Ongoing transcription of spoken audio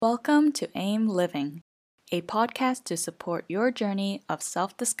Welcome to AIM Living, a podcast to support your journey of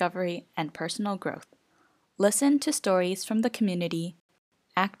self-discovery and personal growth. Listen to stories from the community,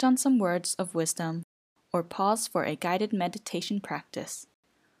 act on some words of wisdom, or pause for a guided meditation practice.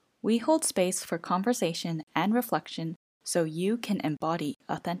 We hold space for conversation and reflection so you can embody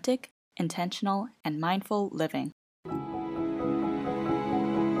authentic, intentional, and mindful living.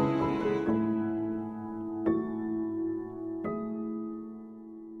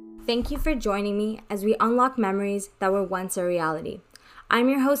 Thank you for joining me as we unlock memories that were once a reality. I'm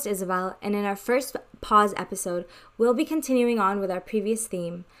your host, Isabel, and in our first pause episode, we'll be continuing on with our previous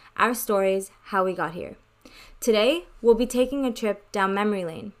theme, our stories, how we got here. Today, we'll be taking a trip down memory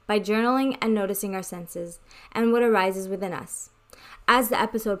lane by journaling and noticing our senses and what arises within us. As the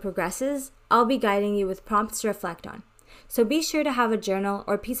episode progresses, I'll be guiding you with prompts to reflect on. So be sure to have a journal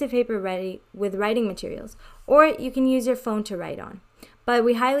or piece of paper ready with writing materials, or you can use your phone to write on. But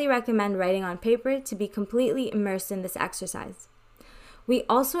we highly recommend writing on paper to be completely immersed in this exercise. We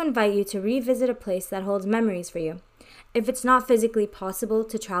also invite you to revisit a place that holds memories for you. If it's not physically possible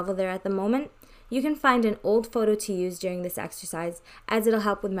to travel there at the moment, you can find an old photo to use during this exercise, as it'll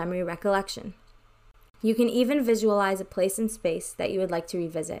help with memory recollection. You can even visualize a place and space that you would like to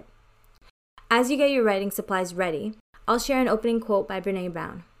revisit. As you get your writing supplies ready, I'll share an opening quote by Brené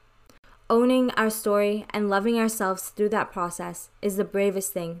Brown. Owning our story and loving ourselves through that process is the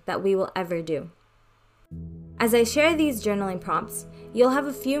bravest thing that we will ever do. As I share these journaling prompts, you'll have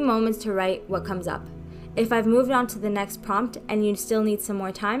a few moments to write what comes up. If I've moved on to the next prompt and you still need some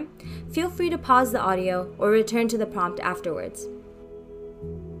more time, feel free to pause the audio or return to the prompt afterwards.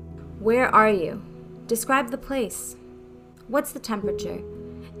 Where are you? Describe the place. What's the temperature?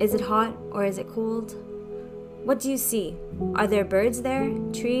 Is it hot or is it cold? What do you see? Are there birds there?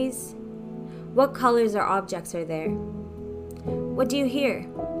 Trees? What colors or objects are there? What do you hear?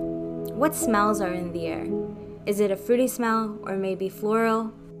 What smells are in the air? Is it a fruity smell or maybe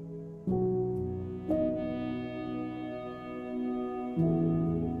floral?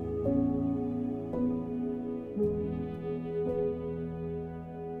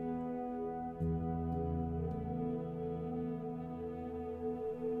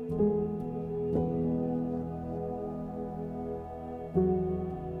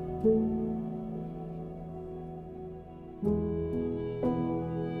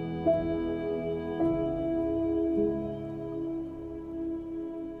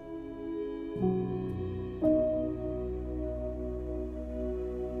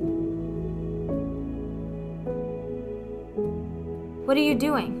 What are you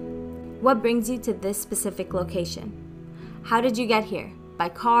doing? What brings you to this specific location? How did you get here? By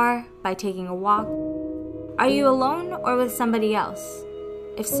car? By taking a walk? Are you alone or with somebody else?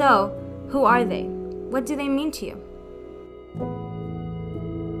 If so, who are they? What do they mean to you?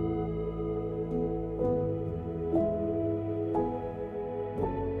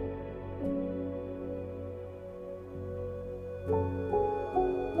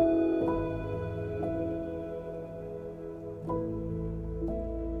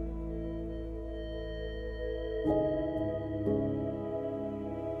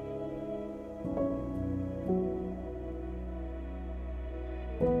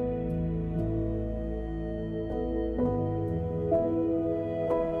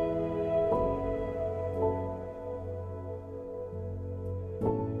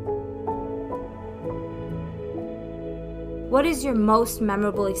 What is your most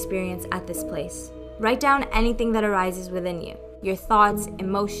memorable experience at this place? Write down anything that arises within you, your thoughts,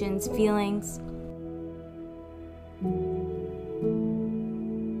 emotions, feelings.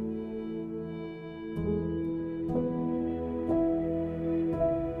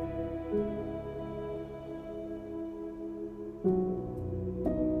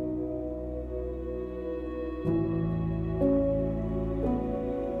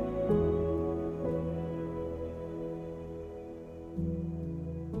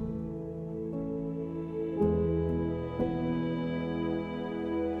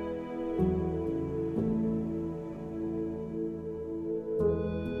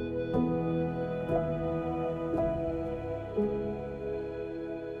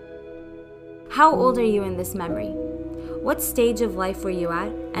 How old are you in this memory? What stage of life were you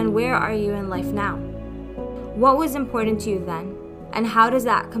at, and where are you in life now? What was important to you then, and how does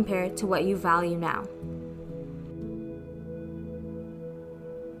that compare to what you value now?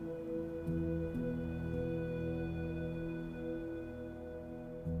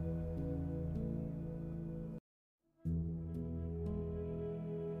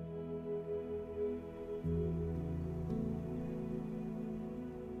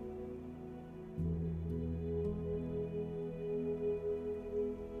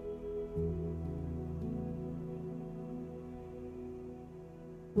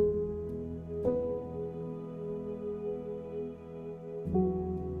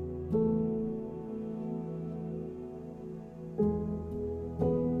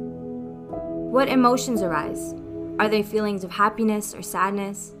 What emotions arise? Are they feelings of happiness or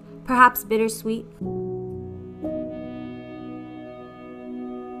sadness? Perhaps bittersweet?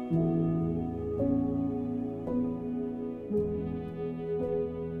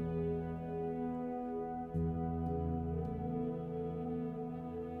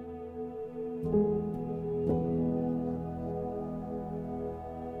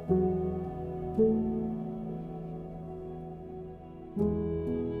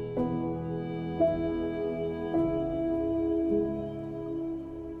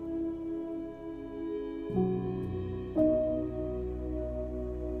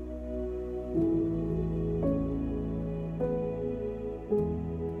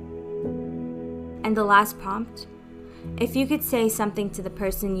 And the last prompt, if you could say something to the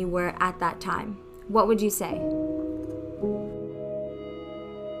person you were at that time, what would you say?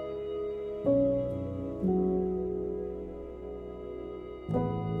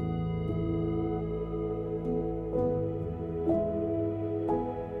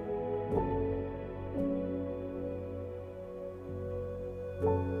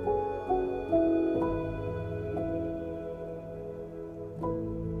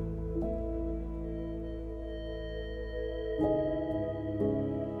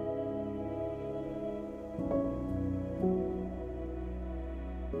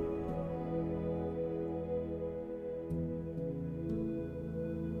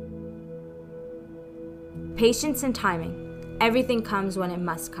 Patience and timing. Everything comes when it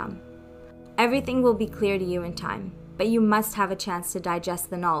must come. Everything will be clear to you in time, but you must have a chance to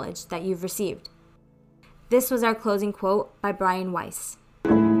digest the knowledge that you've received. This was our closing quote by Brian Weiss.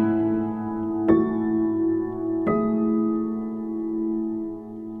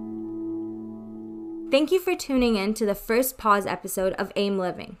 Thank you for tuning in to the first pause episode of AIM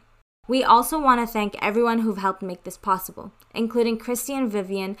Living. We also want to thank everyone who've helped make this possible, including Christy and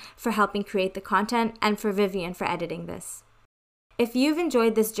Vivian for helping create the content and for Vivian for editing this. If you've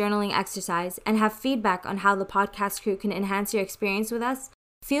enjoyed this journaling exercise and have feedback on how the podcast crew can enhance your experience with us,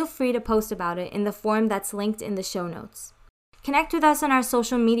 feel free to post about it in the form that's linked in the show notes. Connect with us on our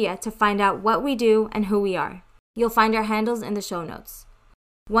social media to find out what we do and who we are. You'll find our handles in the show notes.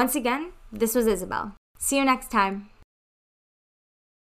 Once again, this was Isabel. See you next time.